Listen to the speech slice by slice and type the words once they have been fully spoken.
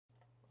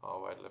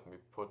we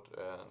put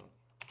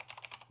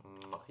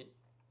in Mahie.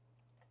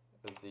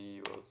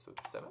 0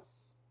 suits Samus.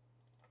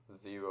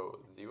 0,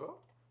 0.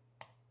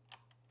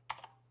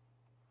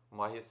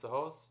 Mahie is the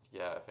host.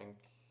 Yeah, I think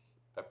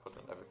I put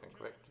in everything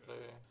correctly.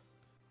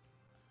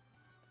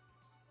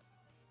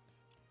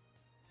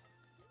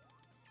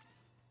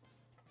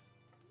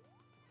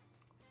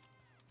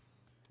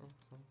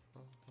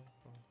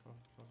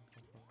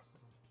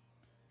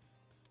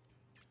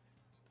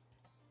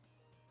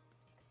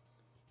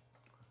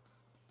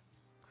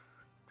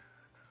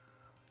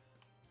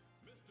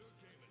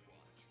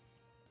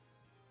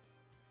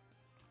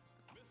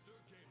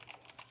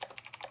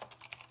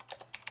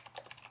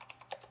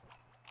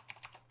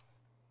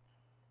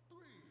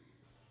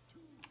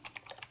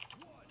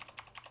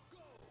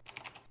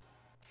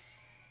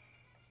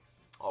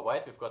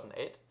 Alright, we've got an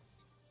 8.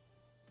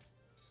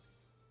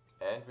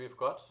 And we've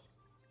got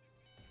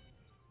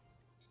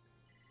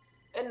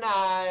a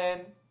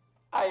 9!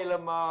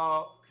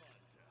 Eilemar!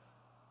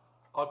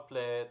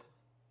 Outplayed.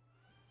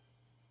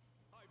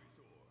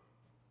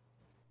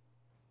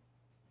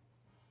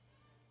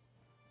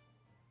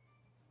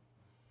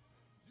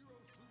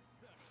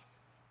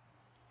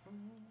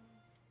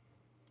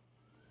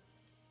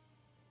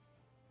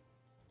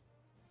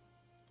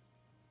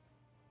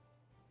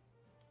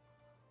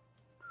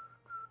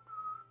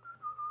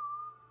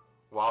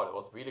 Wow, that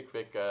was really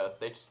quick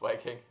stage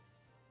striking.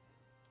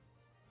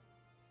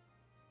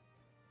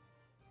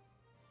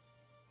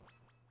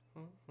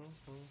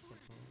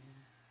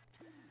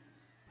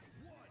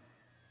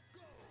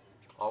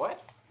 Alright.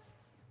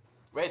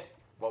 Wait,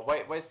 well,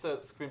 why is the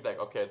screen black?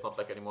 Okay, it's not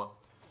black anymore.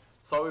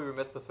 Sorry, we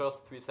missed the first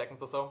 3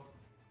 seconds or so.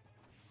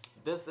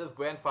 This is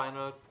grand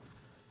finals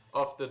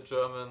of the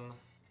German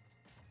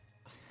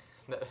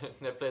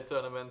Neuland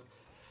tournament.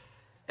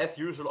 As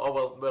usual,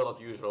 or well,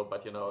 not usual,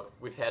 but you know,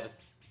 we've had it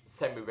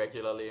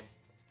semi-regularly.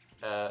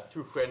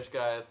 2 French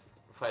guys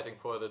fighting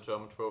for the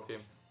German trophy.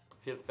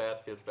 Feels bad,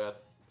 feels bad.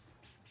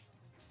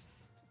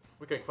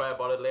 We can cry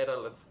about it later.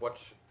 Let's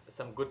watch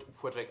some good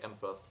Project M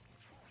first.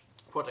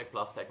 Project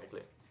Plus,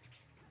 technically.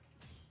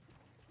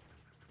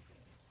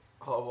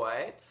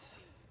 Alright.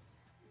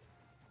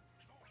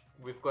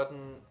 We've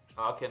gotten...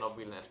 Okay, not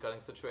really an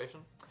edge-guarding situation.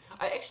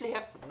 I actually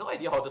have no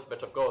idea how this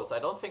matchup goes. I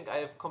don't think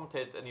I've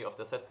commentated any of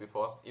the sets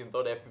before, even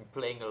though they've been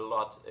playing a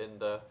lot in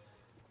the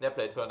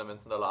Neuland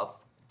tournaments in the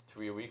last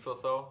 3 weeks or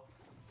so.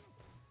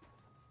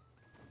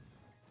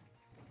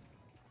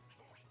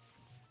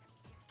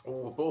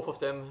 Ooh, both of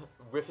them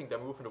riffing their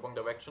move in the wrong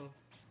direction.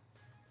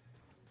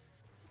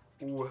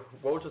 Ooh,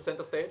 roll to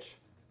center stage.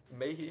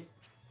 Mahie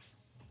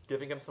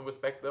giving him some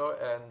respect though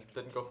and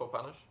didn't go for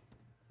punish.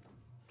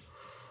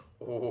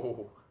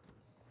 Oh.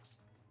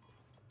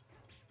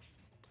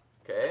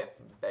 Okay,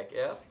 back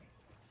airs.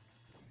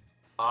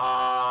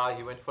 Ah,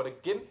 he went for the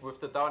gimp with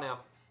the down air.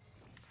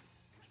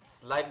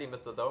 Slightly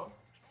missed it though.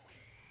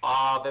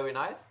 Ah, very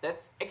nice.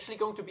 That's actually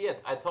going to be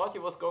it. I thought he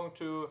was going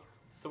to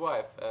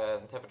survive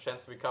and have a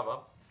chance to recover,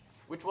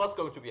 which was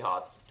going to be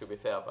hard, to be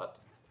fair, but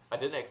I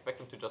didn't expect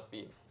him to just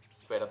be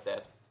straight up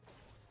dead.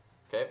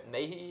 Okay,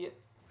 Mahie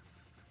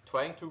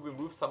trying to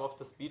remove some of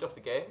the speed of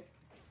the game.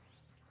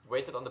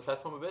 Waited on the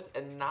platform a bit,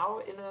 and now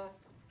in a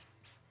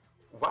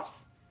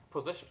rough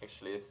position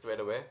actually,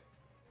 straight away.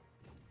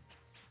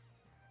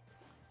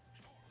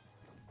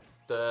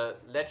 The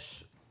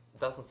ledge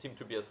doesn't seem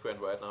to be his friend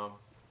right now.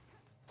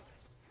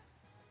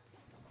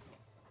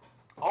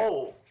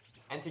 Oh,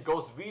 and he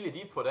goes really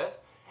deep for that.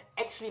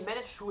 Actually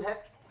managed to have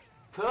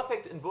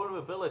perfect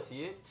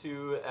invulnerability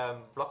to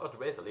block out the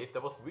Razor Leaf.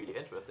 That was really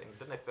interesting.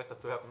 Didn't expect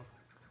that to happen.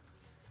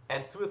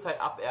 And suicide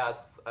up air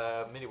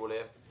at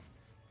Miniboulet.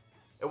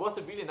 It was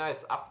a really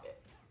nice up...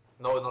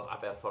 No, not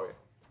up air, sorry.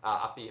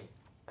 Up beam.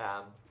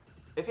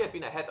 If he had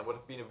been ahead, it would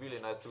have been a really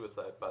nice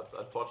suicide, but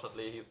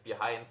unfortunately he's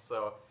behind,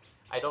 so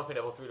I don't think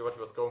that was really what he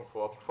was going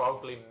for.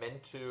 Probably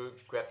meant to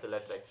grab the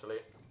ledge, actually.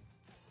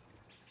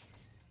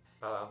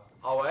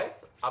 Alright,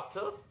 up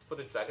tilt for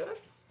the juggles.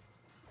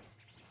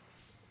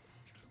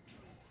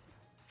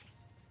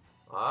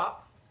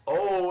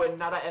 Oh,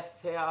 another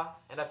F fair.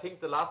 And I think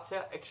the last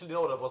fair... Actually,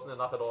 no, that wasn't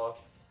enough at all.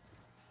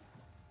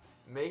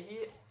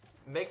 Mahie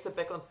makes it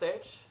back on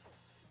stage.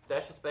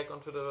 Dashes back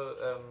onto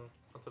the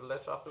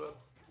ledge afterwards.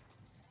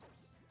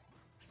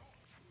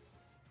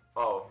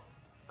 Oh.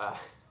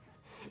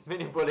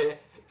 Miniboulet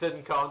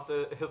didn't count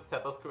his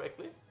tethers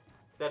correctly.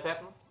 That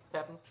happens.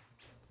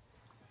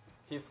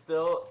 He's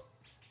still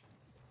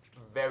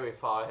very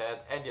far ahead,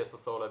 and he has a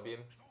solar beam.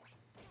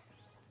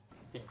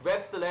 He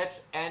grabs the ledge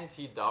and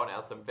he down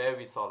airs him.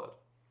 Very solid.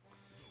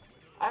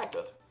 I like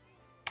it.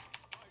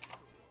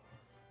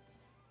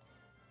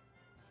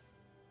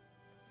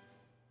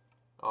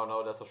 Oh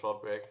no, there's a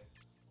short break.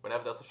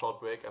 Whenever there's a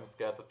short break, I'm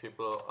scared that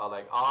people are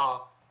like,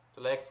 ah,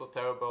 the leg's so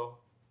terrible.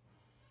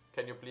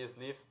 Can you please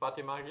leave,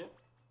 Mahie?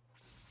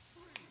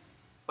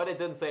 But it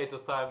didn't say it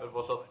this time, it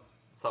was just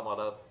some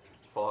other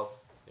pause,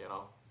 you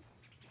know.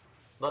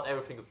 Not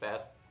everything is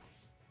bad.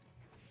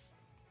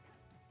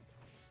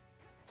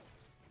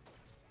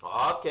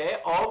 Okay,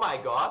 oh my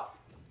god.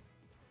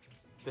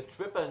 The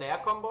triple nair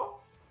combo.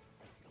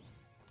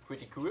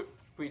 Pretty cool,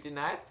 pretty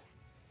nice.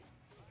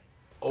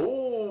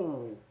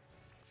 Oh!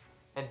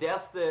 And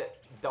there's the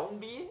down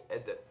B,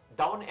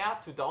 down air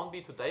to down B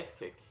to dive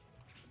kick.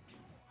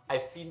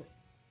 I've seen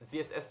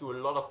ZSS do a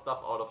lot of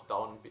stuff out of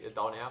down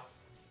air,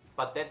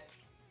 but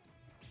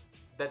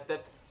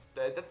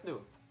that's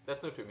new.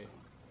 That's new to me.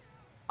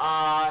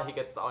 Ah, he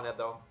gets down air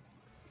down.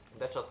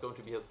 That's just going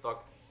to be his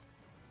stock.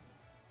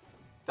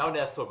 Down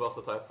air is so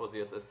versatile for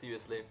ZSS,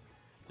 seriously.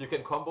 You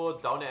can combo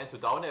down air into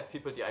down air if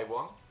people DI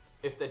wrong.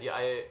 If they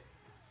DI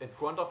in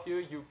front of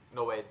you,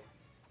 no wait.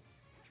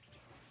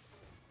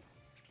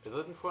 Is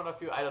it in front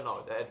of you? I don't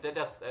know.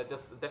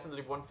 There's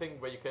definitely one thing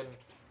where you can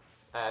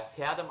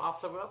fair them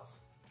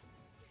afterwards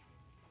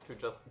to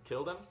just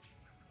kill them.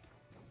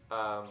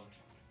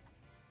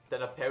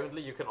 Then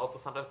apparently you can also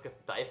sometimes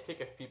get dive kick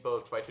if people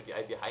try to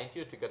DI behind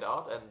you to get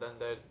out, and then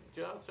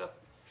it's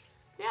just,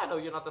 yeah, no,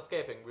 you're not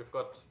escaping. We've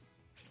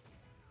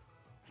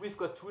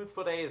got tools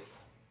for days.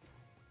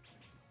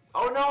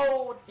 Oh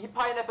no, he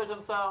pineappled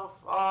himself.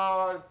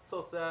 Oh, it's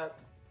so sad.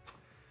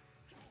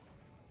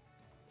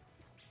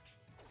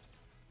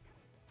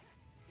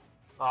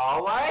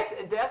 Alright,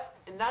 and there's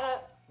another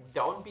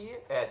down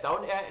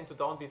air into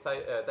down B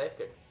dive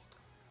kick.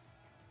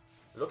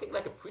 Looking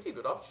like a pretty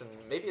good option.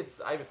 Maybe it's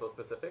Ivysaur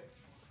specific.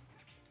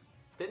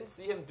 Didn't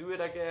see him do it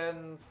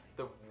against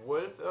the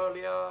Wolf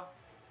earlier.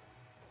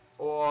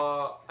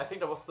 Or I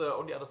think that was the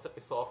only other set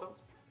we saw of him.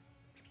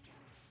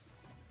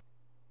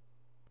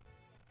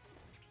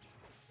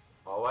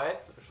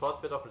 Alright, short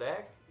bit of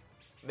lag.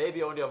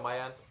 Maybe only on my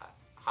end.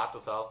 Hard to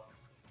tell.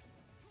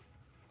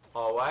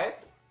 Alright.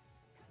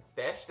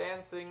 Dash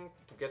dancing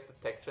to get the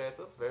tech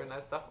chases. Very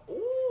nice stuff.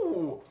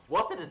 Ooh!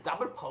 Was it a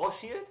double power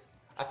shield?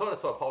 I thought I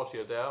saw a power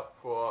shield there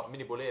for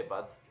Miniboulet,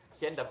 but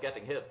he ended up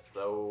getting hit,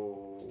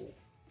 so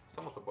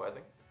somewhat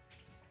surprising.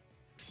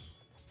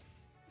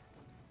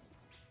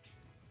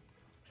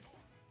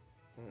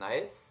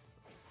 Nice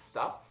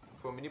stuff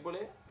for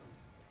Miniboulet.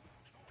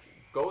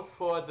 Goes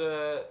for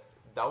the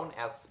down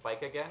air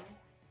spike again,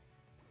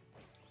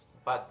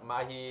 but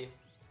Mahie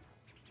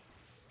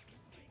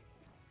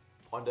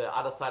on the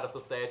other side of the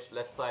stage,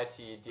 left side,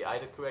 he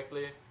DI'd it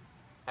correctly,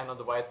 and on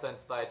the right hand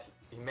side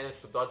he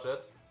managed to dodge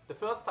it the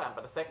first time,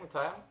 but the second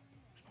time,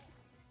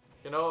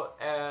 you know,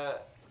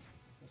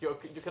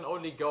 you can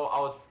only go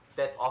out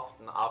that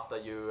often after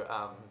you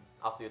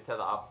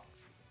tether up.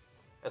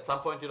 At some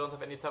point you don't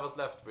have any tethers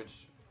left,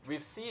 which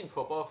we've seen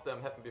for both of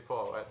them happen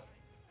before, right?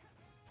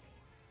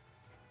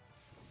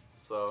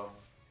 So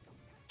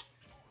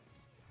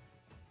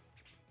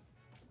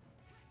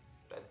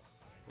that's,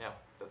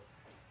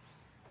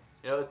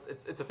 you know,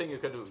 it's a thing you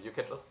can do. You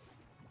can just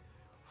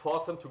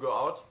force him to go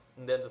out,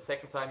 and then the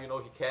second time, you know,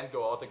 he can't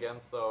go out again,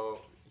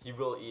 so he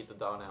will eat the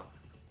down air.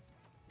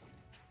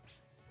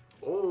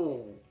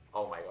 Oh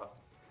my god.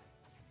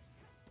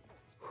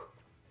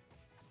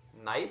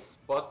 Nice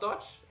spot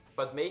dodge,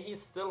 but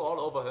Mahie's still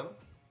all over him.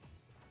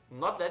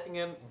 Not letting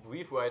him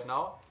breathe right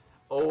now.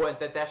 Oh, and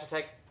that dash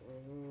attack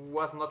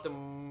was not the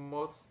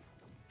most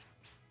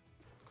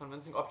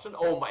convincing option.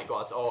 Oh my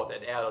god, oh,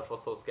 that air dodge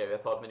was so scary. I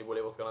thought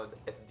Miniboulet was gonna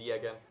SD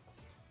again.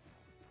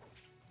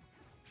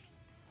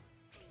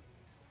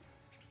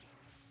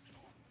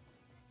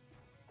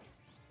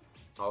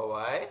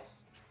 Alright.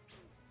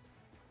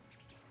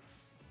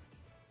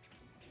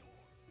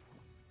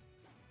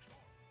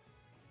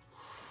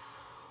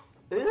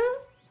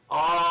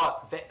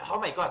 Oh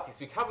my god, these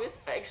recoveries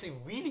are actually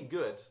really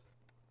good.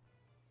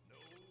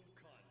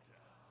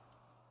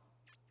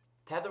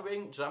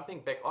 Tethering,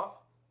 jumping back off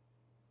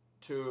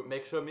to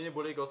make sure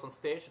Miniboulet goes on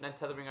stage, and then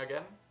tethering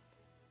again.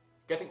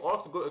 Getting all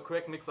of the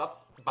correct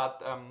mix-ups,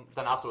 but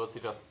then afterwards he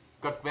just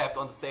got grabbed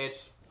on the stage.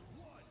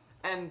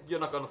 And you're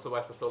not gonna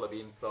survive the solar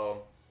beam,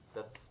 so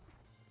that's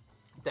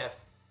death.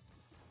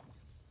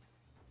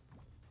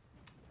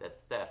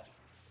 That's death.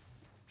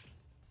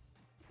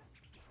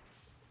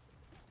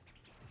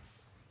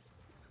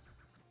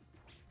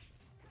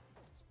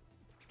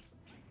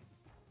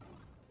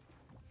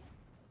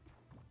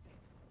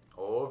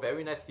 Oh,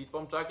 very nice seed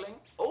bomb juggling.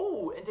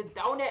 Oh, and the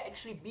down air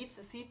actually beats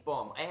the seed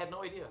bomb. I had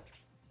no idea.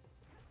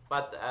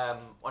 But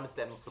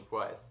honestly, I'm not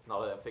surprised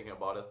now that I'm thinking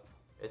about it.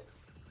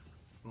 It's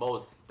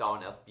most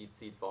down airs beat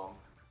seed bomb.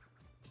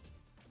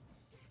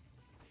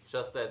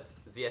 Just that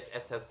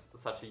ZSS has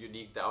such a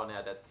unique down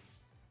air that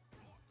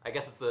I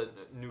guess it's a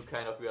new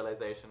kind of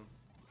realization.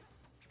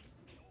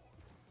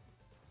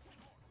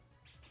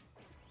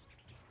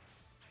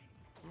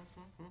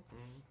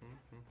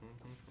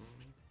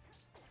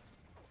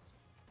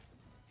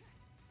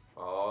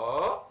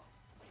 Oh,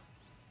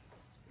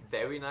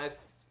 very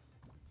nice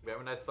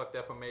stock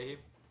there from Mahie.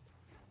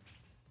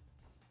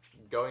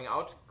 Going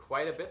out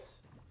quite a bit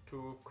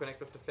to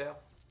connect with the fair.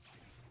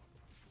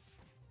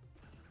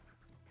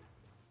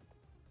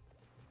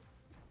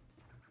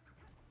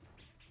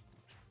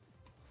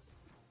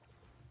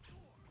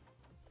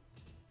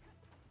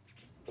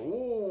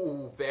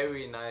 Ooh,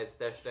 very nice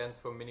dash dance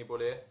from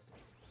Miniboulet.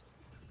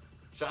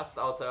 Just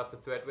outside of the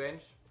threat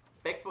range.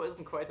 Back throw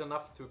isn't quite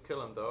enough to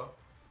kill him though.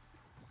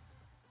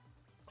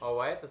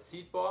 Alright, the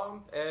seed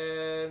bomb,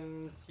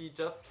 and he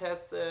just has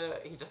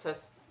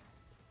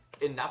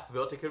enough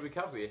vertical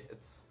recovery.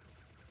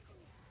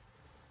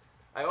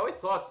 I always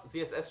thought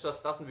ZSS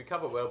just doesn't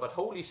recover well, but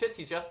holy shit,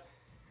 he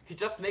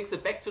just makes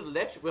it back to the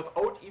ledge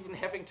without even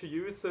having to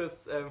use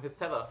his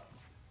tether.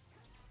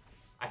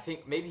 I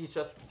think maybe he's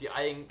just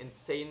DIing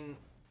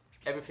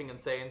everything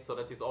insane, so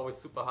that he's always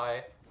super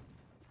high,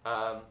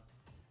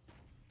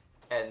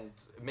 and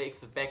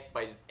makes it back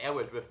by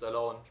aerial drift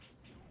alone,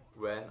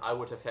 when I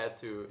would have had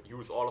to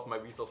use all of my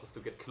resources to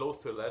get close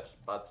to the ledge.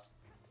 But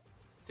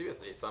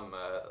seriously, some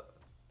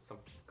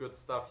good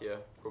stuff here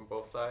from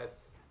both sides.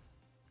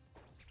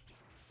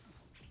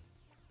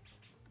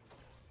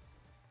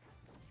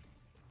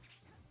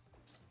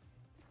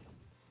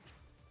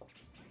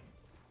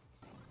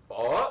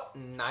 Oh,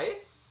 nice!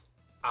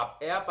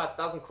 Up air, but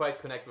doesn't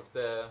quite connect with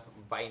the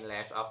Vine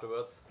Lash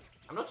afterwards.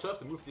 I'm not sure if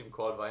the move's even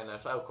called Vine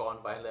Lash. I'll call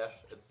it Vine Lash.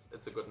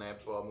 It's a good name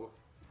for a move.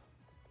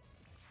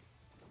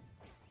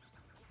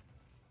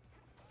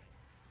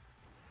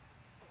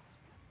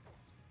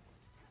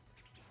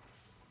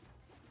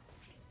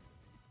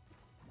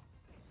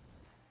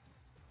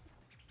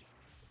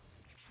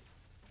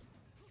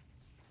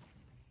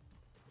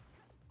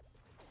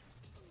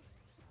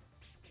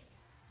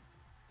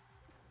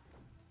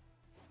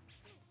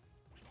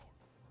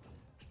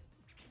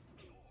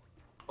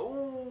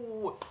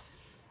 Ooh!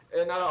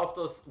 Another of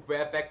those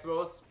rare back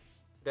throws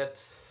that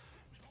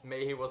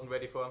Mahie wasn't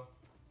ready for.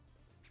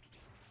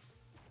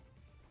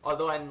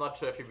 Although I'm not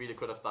sure if he really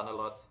could have done a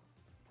lot.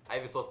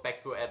 Ivysaur's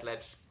back throw at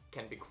ledge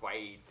can be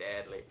quite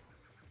deadly.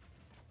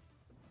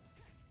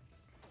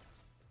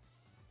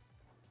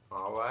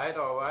 Alright,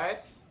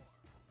 alright.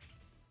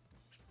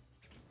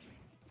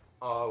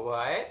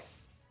 Alright.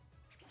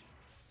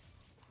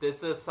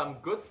 This is some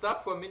good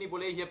stuff for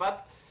Miniboulet here,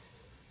 but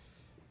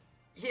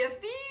he has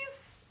these!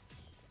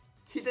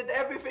 He did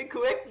everything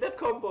correct in that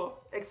combo,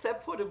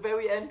 except for the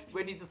very end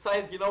when he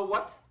decided, you know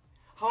what?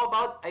 How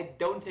about I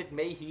don't hit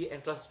Mahie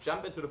and just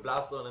jump into the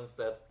blast zone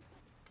instead?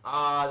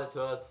 Ah, that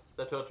hurt.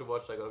 That hurt to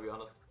watch, I gotta be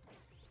honest.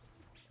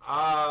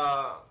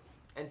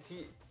 And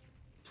he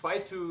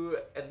tried to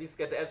at least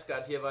get the edge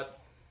guard here, but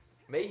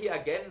Mahie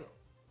again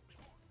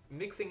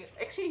mixing it.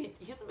 Actually,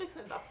 he isn't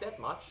mixing it up that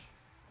much.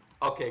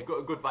 Okay,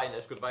 good Vine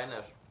Lash, good Vine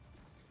Lash.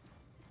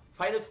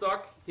 Final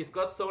stock, he's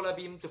got Solar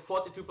Beam. The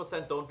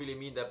 42% don't really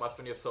mean that much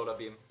when you have Solar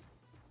Beam.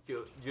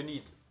 You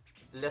need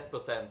less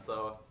percent,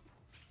 so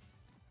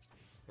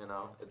you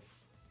know,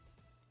 it's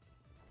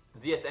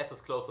ZSS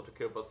is closer to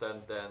kill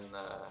percent than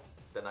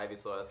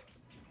Ivysaur is.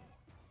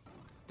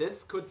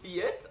 This could be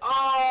it.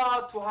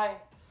 Ah, too high.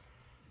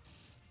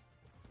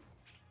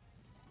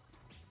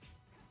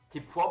 He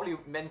probably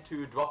meant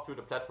to drop through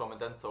the platform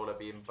and then Solar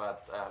Beam,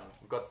 but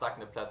got stuck in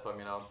the platform.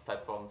 You know,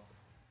 platforms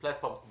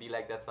be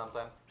like that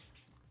sometimes.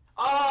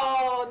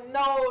 Oh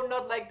no,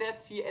 not like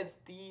that. She has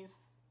these.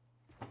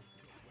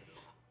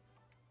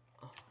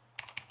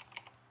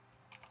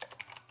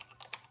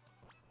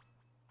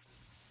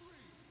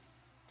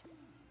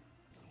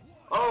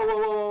 Oh, whoa,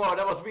 whoa, whoa,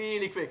 that was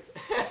really quick.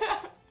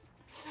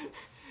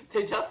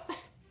 They just...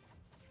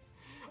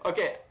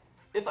 Okay,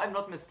 if I'm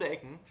not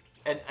mistaken,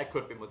 and I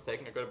could be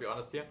mistaken, I gotta be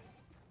honest here.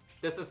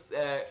 This is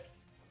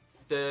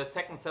the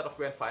second set of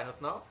Grand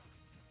Finals now.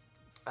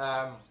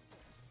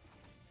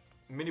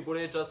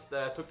 Miniboulet just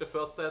took the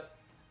first set,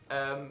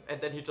 and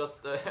then he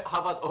just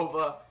hovered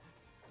over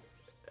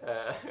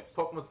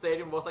Pokemon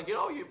Stadium, was like, you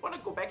know, you wanna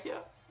go back here?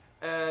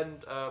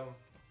 And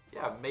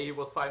yeah, Mahie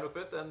was fine with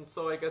it, and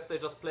so I guess they're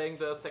just playing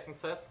the second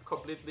set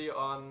completely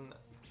on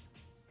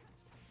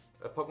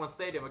Pokemon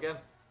Stadium again.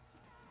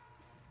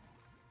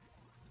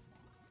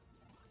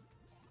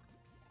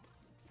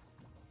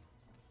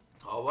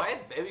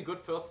 Alright, very good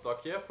first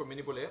stock here for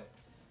Miniboulet.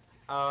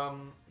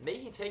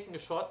 Mahie taking a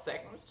short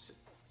second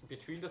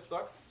between the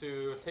stocks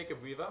to take a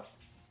breather.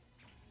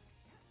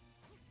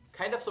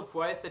 Kind of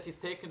surprised that he's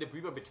taken the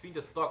breather between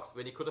the stocks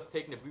when he could have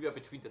taken the breather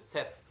between the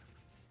sets.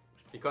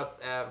 Because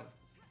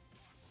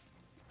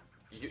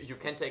you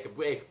can take a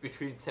break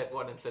between set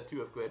 1 and set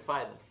 2 of Grand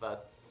Finals,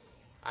 but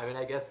I mean,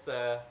 I guess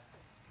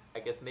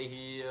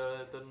Mahie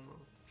didn't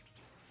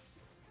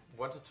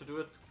wanted to do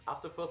it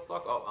after first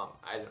stock, or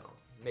I don't know,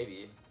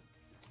 maybe.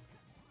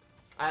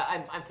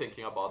 I'm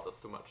thinking about this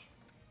too much.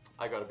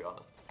 I gotta be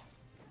honest.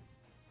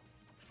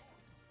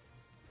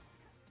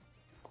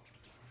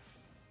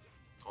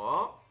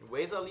 Oh,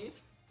 Razor Leaf,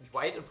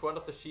 right in front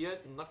of the shield,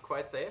 not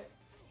quite safe.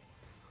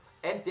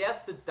 And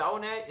there's the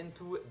down air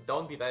into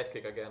down B dive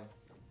kick again.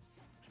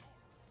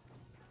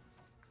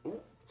 Ooh.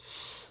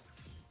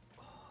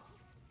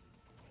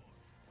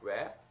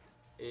 Grab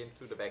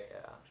into the back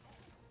air.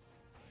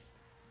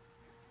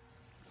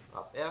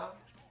 Up air.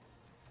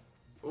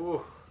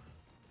 Ooh.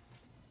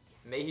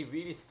 Mahie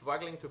really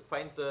struggling to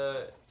find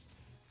the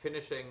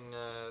finishing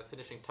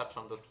touch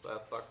on this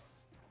stock.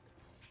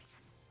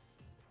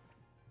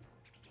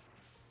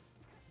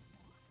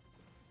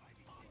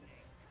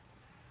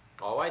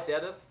 Alright, there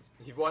it is.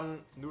 He won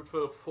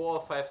neutral 4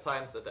 or 5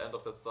 times at the end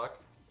of that stock,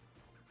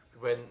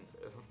 when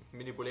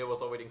Miniboulet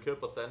was already in kill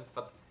percent,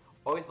 but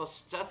Always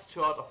was just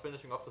short of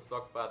finishing off the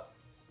stock, but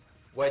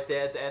right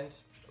there at the end,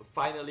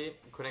 finally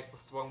connects a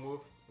strong move,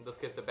 in this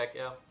case the back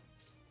air,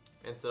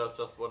 instead of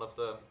just one of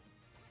the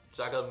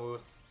juggle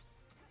moves.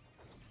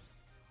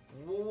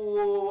 Whoa,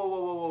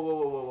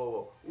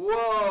 whoa, whoa,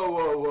 whoa,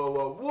 whoa,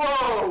 whoa,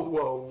 whoa,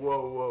 whoa,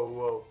 whoa, whoa,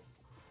 whoa.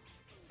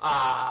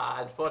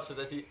 Ah,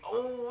 unfortunately.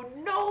 Oh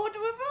no, the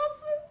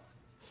reversal!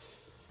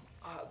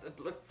 Ah, that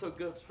looked so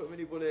good for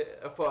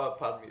Miniboulet,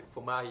 pardon me,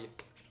 for Mahie.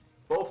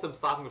 Both of them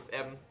starting with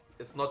M,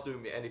 it's not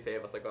doing me any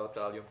favors, I gotta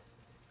tell you.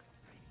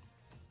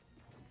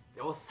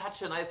 There was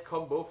such a nice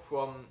combo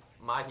from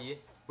Mahie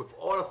with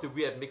all of the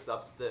weird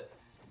mix-ups. The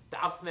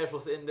up smash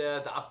was in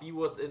there, the up B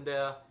was in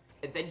there,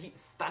 and then he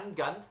stun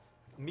gunned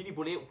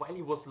Miniboulet while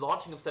he was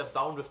launching himself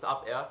down with the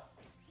up air.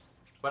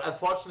 But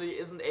unfortunately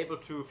isn't able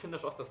to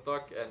finish off the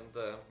stock and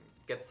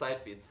get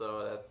side beat,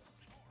 so that's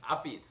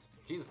upbeat.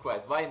 Jesus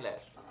Christ, Vine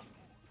Lash.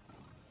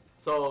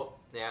 So,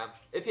 yeah,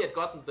 if he had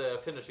gotten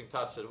the finishing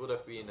touch, it would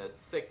have been a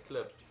sick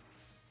clip.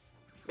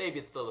 Maybe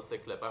it's still a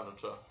sick clip, I'm not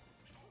sure.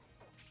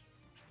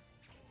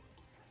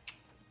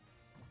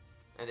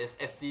 And is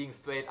SDing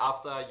straight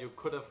after you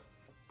could have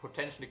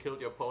potentially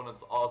killed your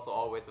opponents, also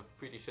always a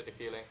pretty shitty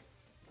feeling.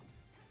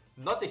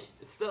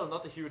 Still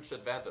not a huge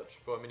advantage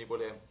for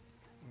Miniboulet.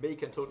 Mahie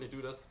can totally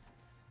do this.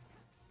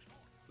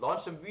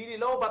 Launch him really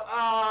low, but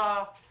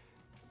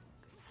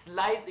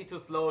slightly too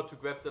slow to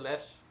grab the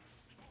ledge.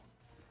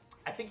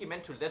 I think he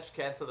meant to ledge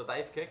cancel the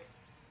dive kick.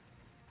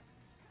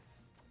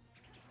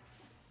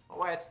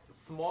 Alright,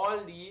 small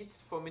lead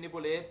for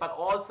Miniboulet, but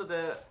also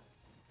the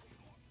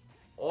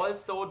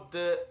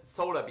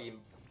solar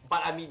beam.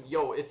 But I mean,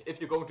 yo, if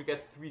you're going to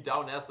get 3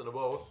 down airs in a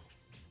row,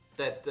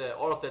 that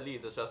all of that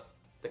lead is just,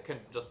 that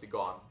can just be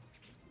gone.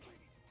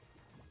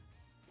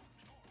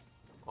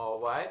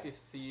 Alright, we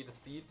see the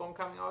seed bomb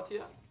coming out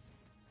here.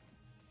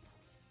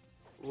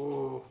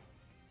 Ooh.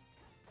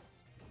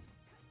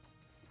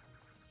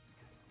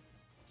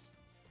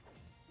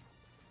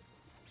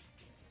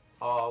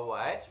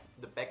 Alright,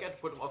 the back end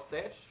put him off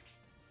stage.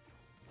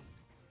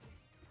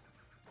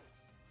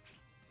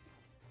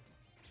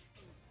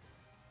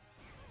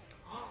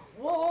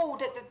 Whoa,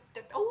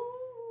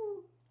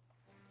 oh!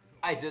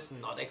 I did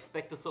not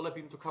expect the solar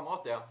beam to come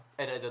out there,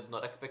 and I did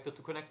not expect it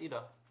to connect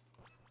either.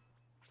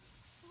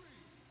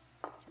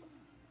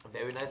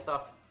 Very nice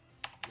stuff.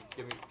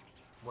 Give me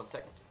 1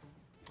 second.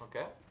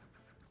 Okay.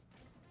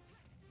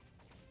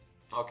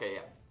 Okay,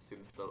 yeah.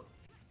 Seems still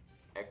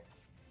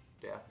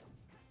there.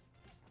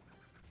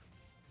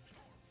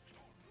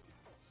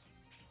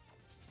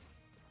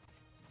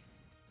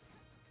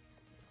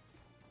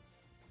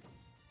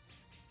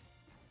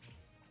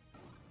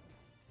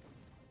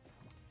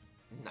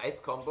 Nice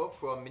combo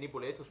from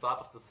Miniboulet to start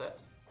off the set.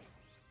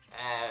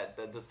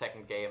 The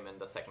second game in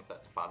the second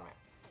set, pardon me.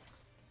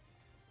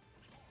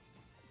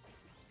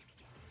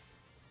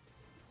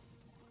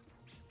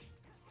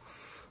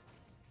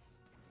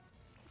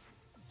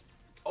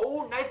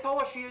 Oh, nice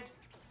power shield!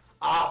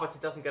 Ah, but he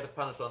doesn't get a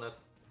punish on it.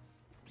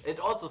 It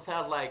also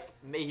felt like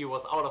Mahie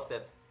was out of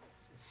that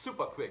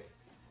super quick.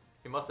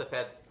 He must have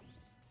had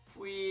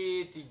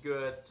pretty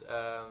good,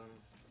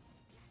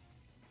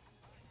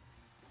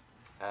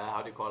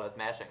 how do you call it,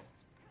 mashing.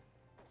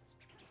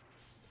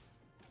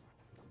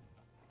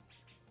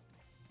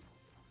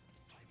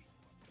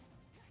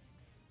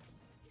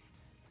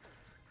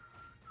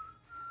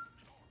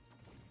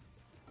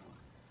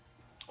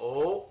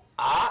 Oh,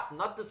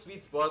 not the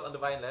sweet spot on the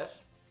Vine Lash.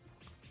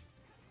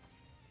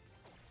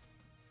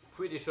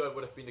 Pretty sure it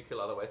would have been the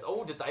kill otherwise.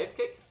 Oh, the dive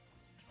kick.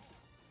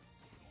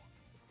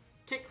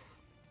 Kicks.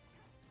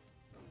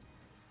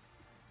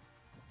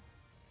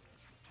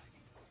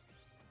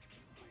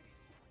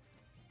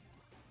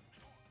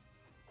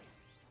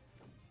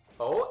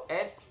 Oh,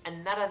 and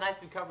another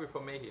nice recovery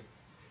from Mahie.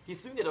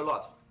 He's doing it a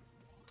lot.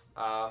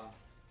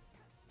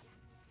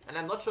 And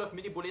I'm not sure if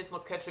Miniboulet is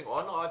not catching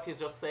on or if he's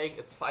just saying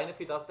it's fine if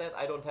he does that.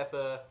 I don't have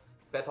a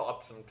better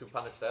option to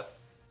punish that.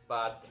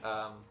 But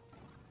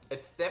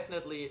it's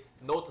definitely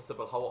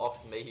noticeable how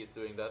often Mahie is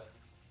doing that.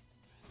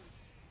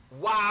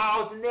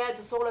 Wow, the nair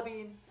to solar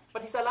beam.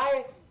 But he's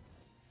alive.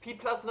 P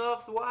plus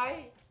nerfs,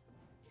 why?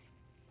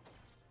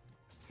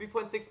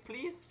 3.6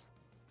 please.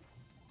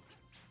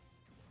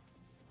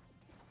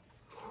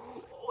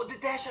 Oh, the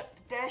dash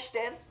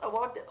dance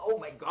around it. Oh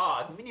my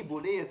god,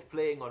 Miniboulet is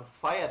playing on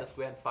fire this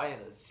grand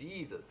finals.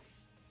 Jesus.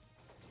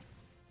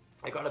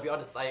 I gotta be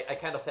honest, I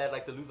kind of felt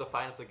like the loser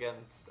finals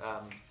against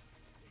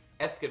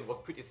Eskin was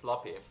pretty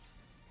sloppy.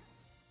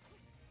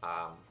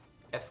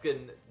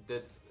 Eskin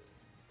did,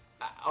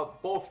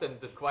 both of them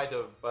did quite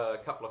a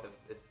couple of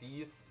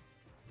SDs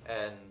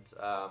and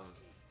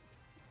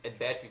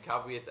bad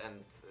recoveries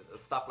and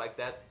stuff like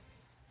that.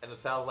 And it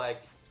felt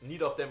like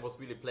neither of them was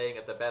really playing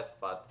at their best,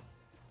 but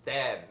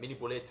damn,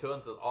 Miniboulet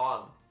turns it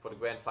on for the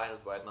grand finals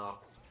right now.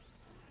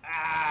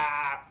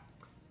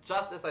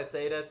 Just as I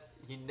say that,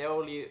 he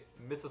narrowly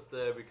misses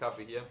the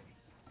recovery here.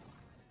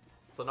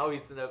 So now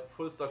he's in a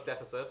full stock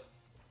deficit.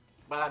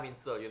 But I mean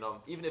still, you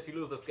know, even if he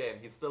loses this game,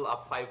 he's still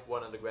up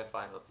 5-1 in the grand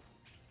finals.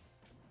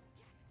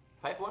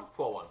 5-1?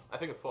 4-1. I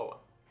think it's 4-1.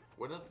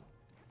 Wouldn't it?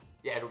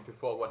 Yeah, it would be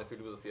 4-1 if he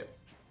loses here.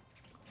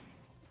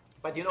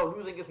 But you know,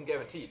 losing isn't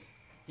guaranteed.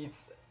 He's...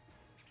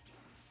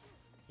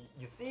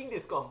 You seeing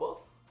these combos?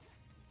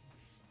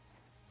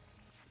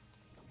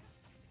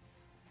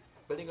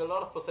 Building a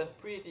lot of percent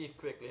pretty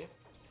quickly.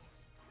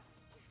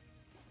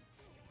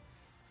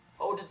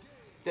 Oh,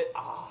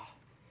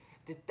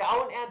 the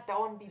down air,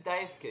 down B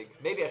dive kick.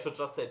 Maybe I should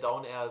just say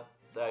down air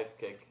dive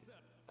kick.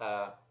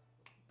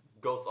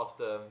 Goes off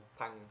the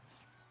tongue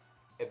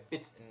a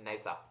bit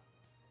nicer.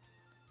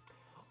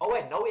 Oh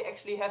wait, now we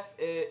actually have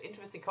an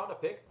interesting counter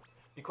pick.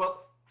 Because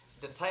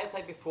the entire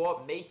time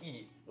before,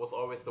 Mahie was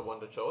always the one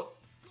that chose.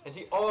 And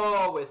he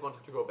always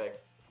wanted to go back.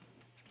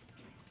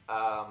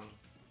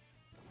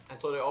 And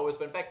so they always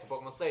went back to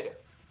Pokemon Stadium.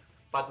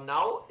 But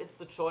now it's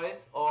the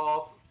choice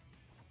of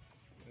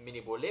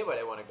Miniboulet where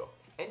they want to go.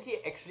 And he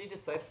actually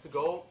decides to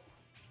go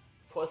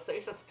for a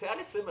stage that's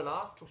fairly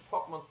similar to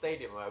Pokemon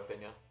Stadium in my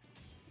opinion.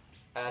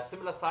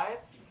 Similar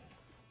size,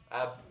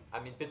 I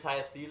mean bit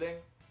higher ceiling.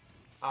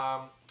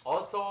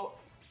 Also,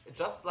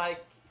 just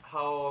like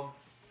how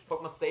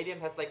Pokemon Stadium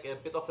has like a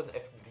bit of an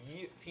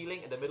FD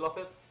feeling in the middle of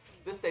it,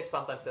 this stage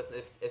sometimes has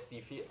an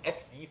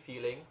FD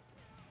feeling,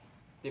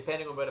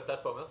 depending on where the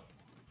platform is.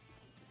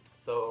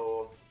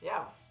 So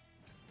yeah,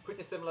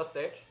 pretty similar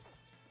stage.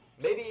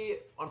 Maybe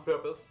on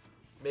purpose,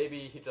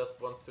 maybe he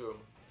just wants to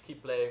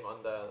keep playing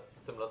on the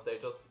similar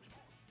stages.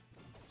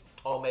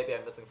 Or maybe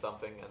I'm missing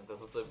something and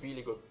this is a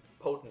really good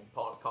potent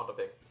counter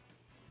pick.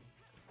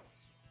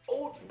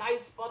 Oh,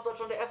 nice spot dodge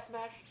on the F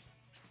smash.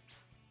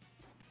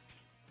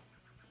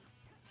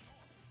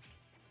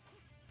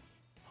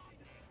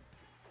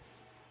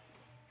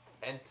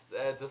 And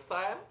this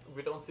time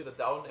we don't see the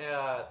down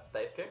air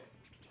dive kick,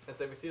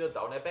 instead we see the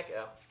down air back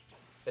air.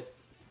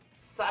 It's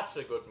such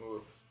a good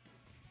move.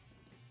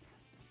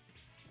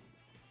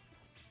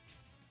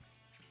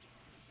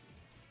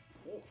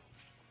 Ooh.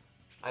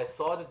 I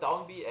saw the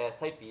down B,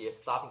 side B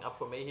starting up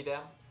for Mahie there,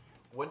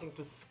 wanting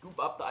to scoop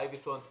up the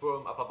Ivysaur and throw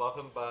him upper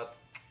bottom, but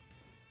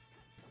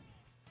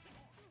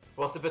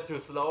was a bit too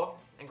slow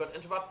and got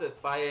interrupted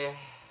by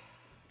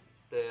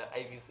the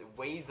Ivy's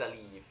Razor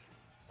Leaf.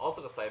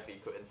 Also the side B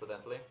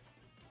coincidentally.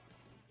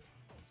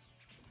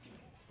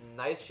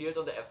 Nice shield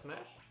on the F smash.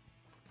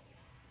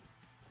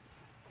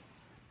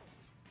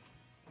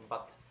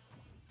 But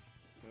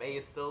May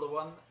is still the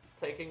one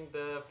taking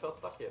the first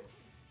stock here.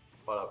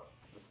 Or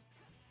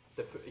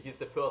he's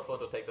the first one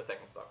to take the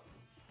second stock,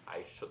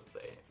 I should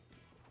say.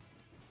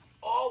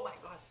 Oh my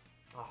god!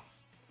 Oh.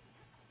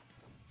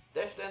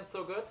 Dash dance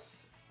so good.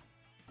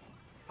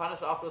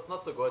 Punish afterwards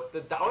not so good.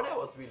 The down air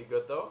was really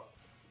good though.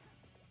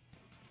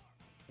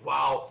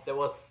 Wow, there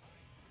was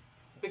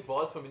big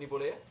balls from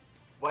Miniboulet.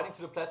 Riding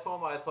to the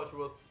platform, I thought he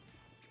was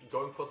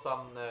going for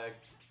some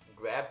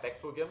grab back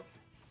to a Gimp.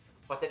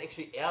 But then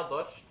actually air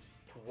dodged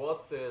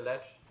towards the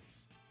ledge.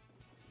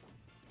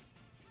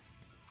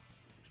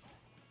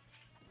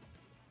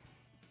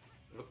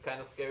 Looked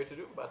kind of scary to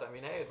do, but I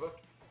mean, hey, it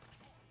worked.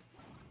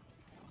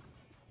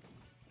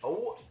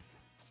 Oh!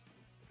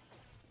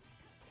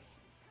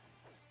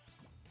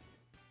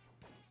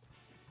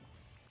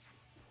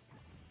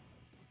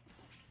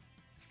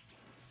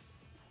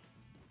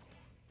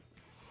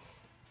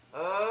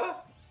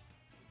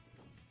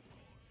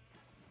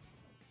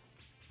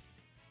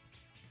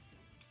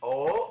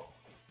 Oh!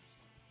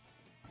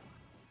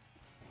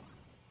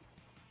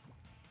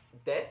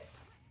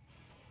 That's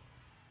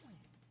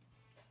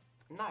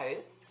nice,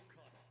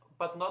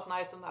 but not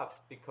nice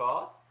enough,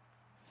 because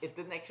it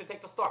didn't actually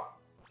take the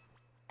stock.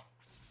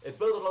 It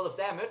built a lot of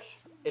damage,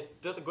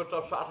 it did a good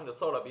job charging the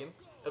Solar Beam,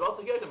 it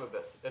also healed him a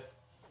bit, if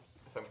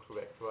I'm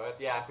correct, right?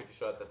 Yeah, I'm pretty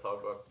sure that's how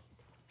it works.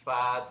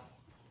 But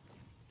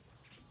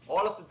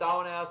all of the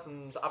down airs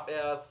and up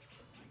airs,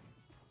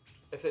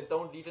 if they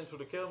don't lead into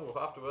the kill move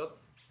afterwards,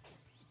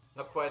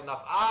 not quite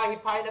enough. Ah, he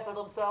pineappled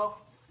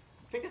himself.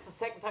 I think it's the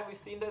second time we've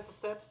seen that this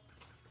set.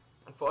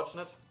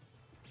 Unfortunate.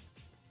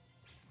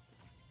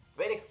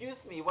 Wait,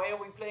 excuse me, why are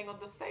we playing on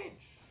the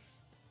stage?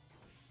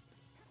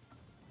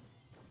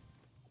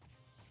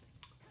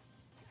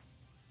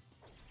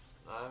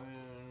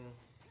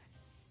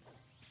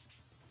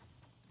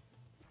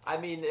 I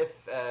mean,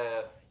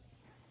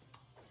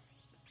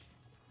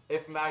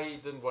 if Mahie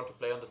didn't want to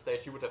play on the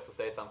stage, he would have to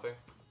say something.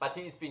 But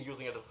he's been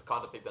using it as a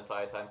counter pick the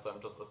entire time, so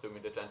I'm just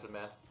assuming the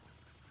gentleman.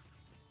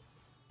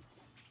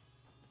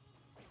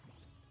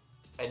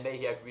 And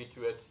Mahie agreed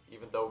to it,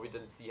 even though we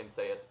didn't see him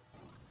say it.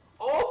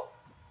 Oh!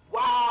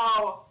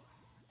 Wow!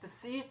 The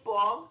seed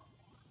bomb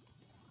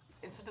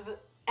into the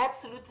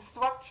absolute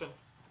destruction.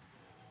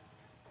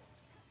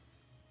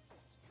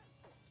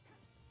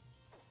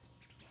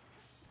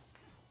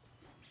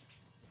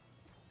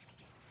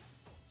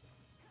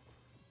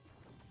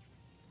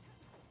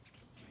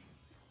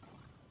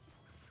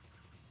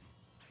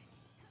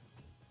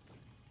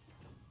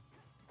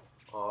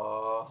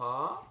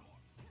 Uh-huh.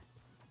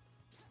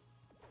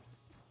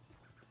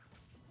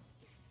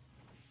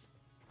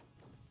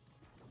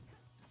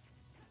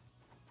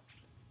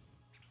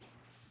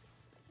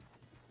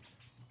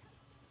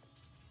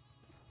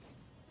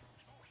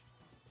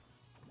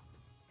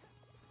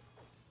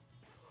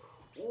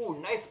 Ooh,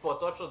 nice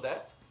spot dodge on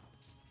that.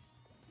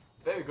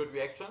 Very good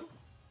reactions.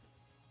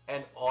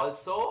 And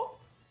also,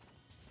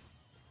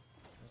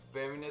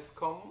 very nice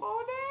combo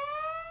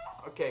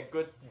there. Okay,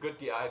 good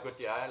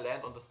DI,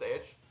 land on the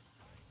stage.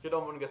 You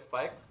don't want to get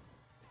spiked.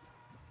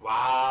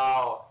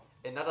 Wow,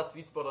 another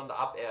sweet spot on the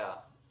up air.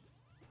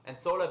 And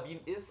Solar Beam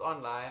is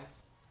online.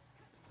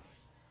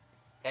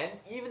 And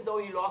even though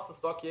he lost the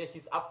stock here,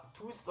 he's up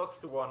 2 stocks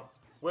to 1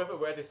 with a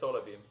ready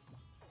Solar Beam.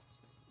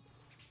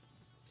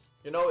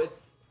 You know, it's...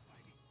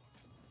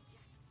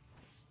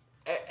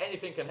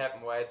 anything can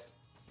happen, right?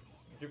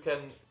 You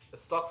can...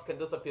 stocks can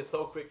disappear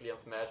so quickly on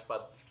Smash,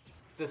 but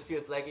this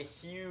feels like a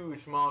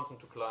huge mountain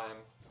to climb.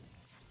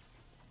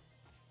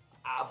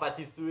 But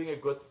he's doing a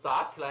good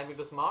start climbing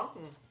this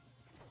mountain.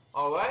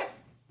 Alright.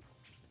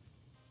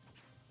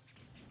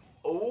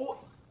 Oh!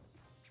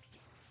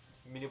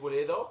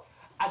 Miniboulet though.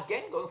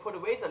 Again going for the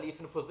Razor Leaf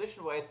in a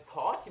position where I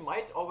thought he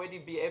might already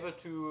be able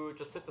to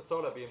just hit the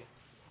Solar Beam.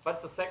 But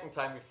it's the second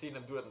time we've seen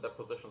him do it in that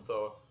position,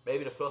 so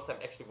maybe the first time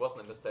actually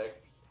wasn't a mistake.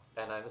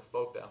 And I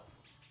misspoke there.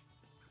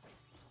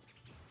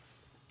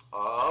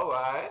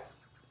 Alright.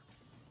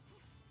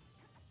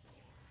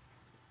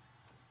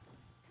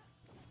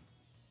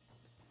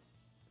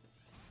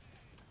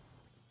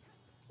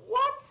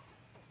 What?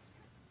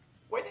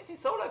 Why did he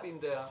Solar Beam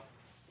there?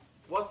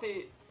 Was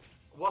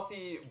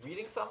he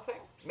reading something?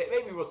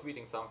 Maybe he was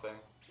reading something.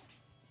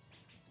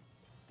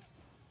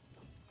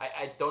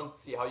 I don't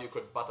see how you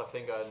could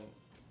Butterfinger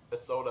a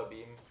Solar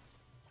Beam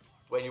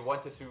when you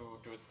wanted to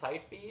do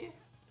side B?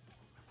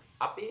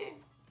 Up B?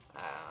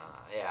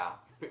 Yeah,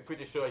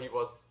 pretty sure he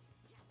was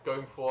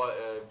going for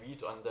a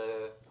read on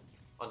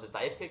the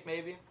dive kick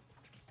maybe.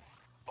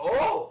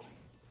 Oh!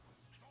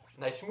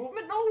 Nice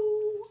movement, no!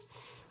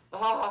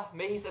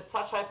 Mahie's at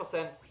such high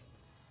percent.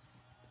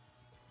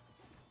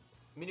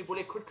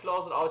 Miniboulet could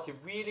close it out here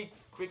really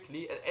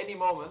quickly at any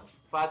moment,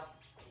 but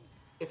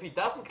if he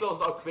doesn't close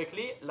it out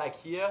quickly, like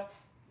here,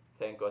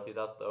 thank God he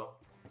does though,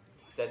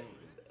 then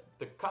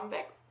the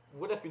comeback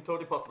would have been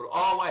totally possible.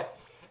 Oh my!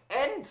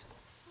 And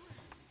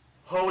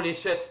holy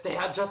shit, they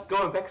are just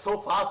going back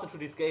so fast into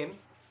these games.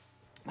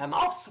 My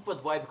mouth's super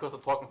dry because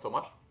I'm talking so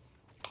much.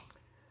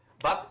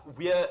 But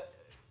we're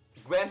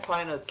Grand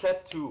Final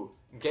set 2,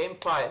 Game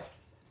 5.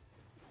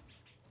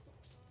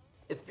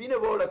 It's been a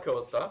roller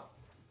coaster.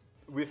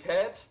 We've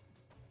had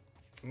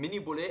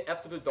Miniboulet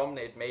absolutely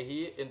dominate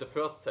Mahie in the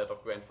first set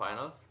of Grand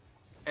Finals.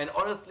 And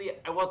honestly,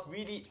 I was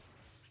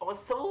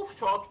so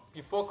short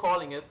before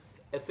calling it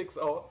a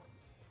 6-0.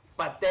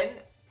 But then,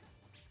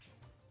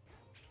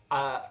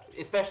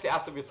 especially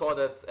after we saw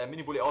that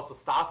Miniboulet also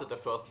started the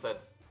first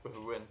set with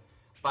a win.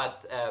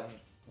 But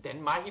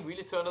then Mahie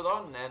really turned it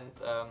on, and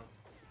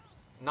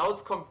now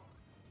it's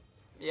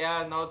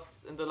now it's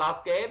in the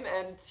last game,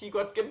 and he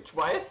got gimped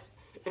twice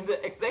in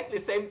the exactly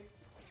same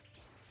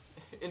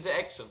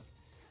interaction.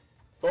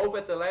 Both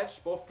at the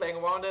ledge, both playing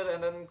around it,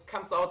 and then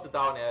comes out the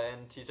down air,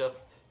 and he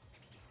just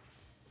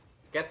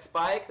gets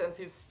spiked, and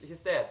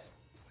he's dead.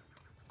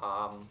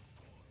 And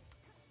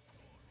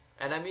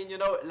I mean, you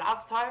know,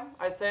 last time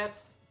I said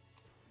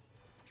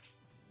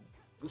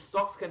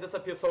stocks can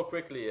disappear so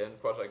quickly in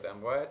Project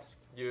M, right?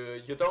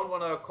 You don't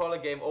want to call a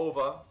game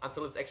over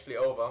until it's actually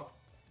over.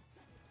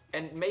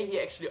 And Mahie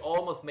actually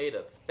almost made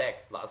it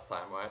back last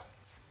time, right?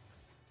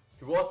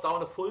 He was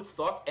down a full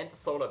stock and a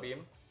Solar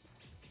Beam,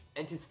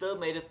 and he still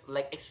made it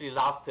like actually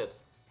last hit,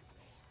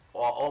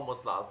 or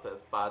almost last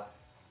hit. But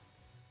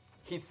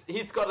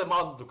he's got a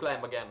mountain to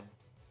climb again.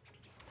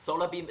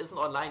 Solar Beam isn't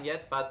online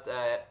yet, but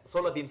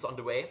Solar Beam's on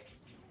the way.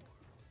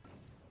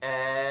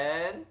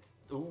 And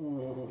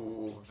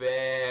ooh,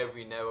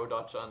 very narrow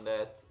dodge on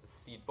that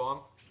seed bomb.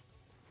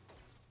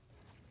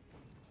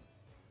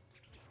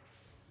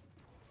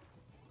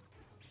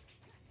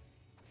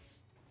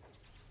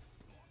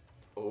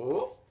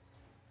 Oh.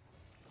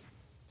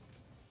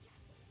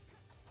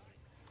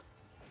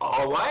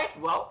 Alright,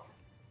 well,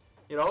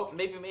 you know,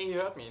 maybe he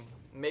heard me.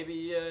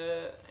 Maybe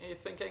he's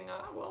thinking,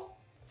 well,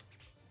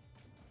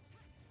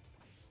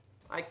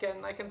 I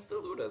can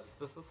still do this.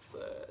 This is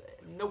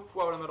no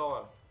problem at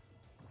all.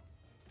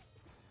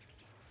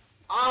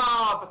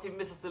 But he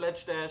misses the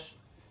ledge dash.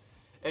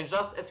 And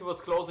just as he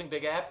was closing the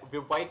gap,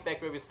 we're right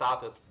back where we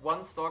started.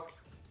 One stock,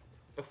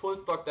 a full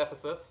stock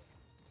deficit.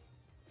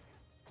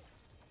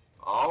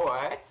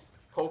 Alright,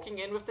 poking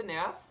in with the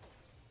nairs.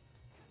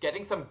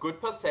 Getting some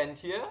good percent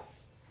here.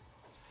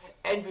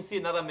 And we see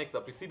another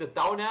mix-up. We see the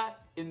down air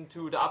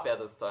into the up air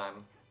this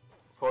time.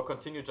 For a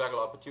continued juggle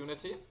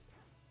opportunity.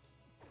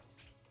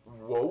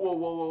 Whoa, whoa,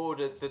 whoa, whoa.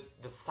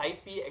 The side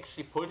B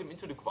actually pulled him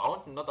into the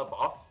ground and not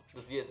above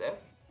the ZSS.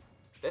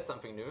 That's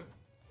something new.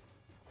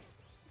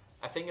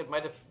 I think it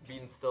might have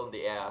been still in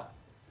the air.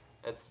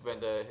 That's when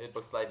the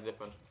hitbox slightly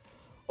different.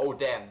 Oh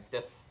damn,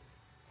 this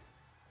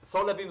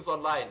Solar Beam's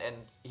online and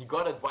he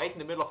got it right in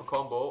the middle of a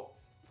combo.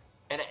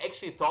 And I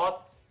actually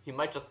thought he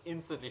might just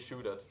instantly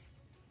shoot it.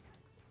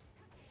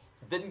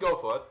 Didn't go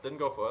for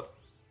it.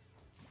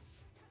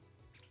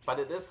 But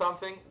it is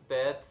something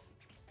that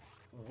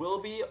will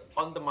be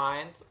on the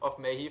mind of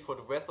Mahie for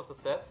the rest of the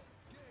set.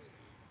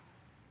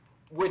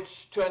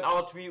 which turned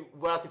out to be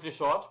relatively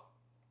short,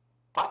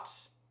 but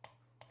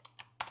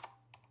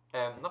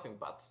nothing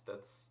but,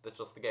 that's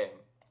just the game.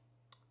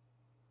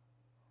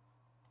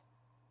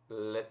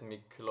 Let me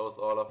close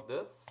all of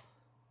this.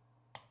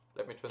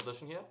 Let me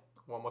transition here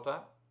one more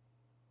time.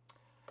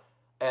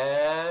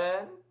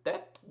 And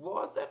that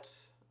was it.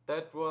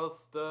 That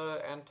was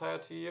the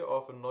entirety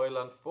of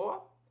Neuland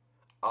 4,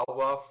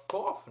 our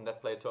 4th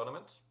netplay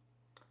tournament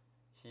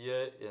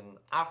here in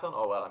Aachen.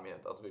 Oh well, I mean,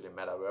 it doesn't really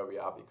matter where we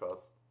are because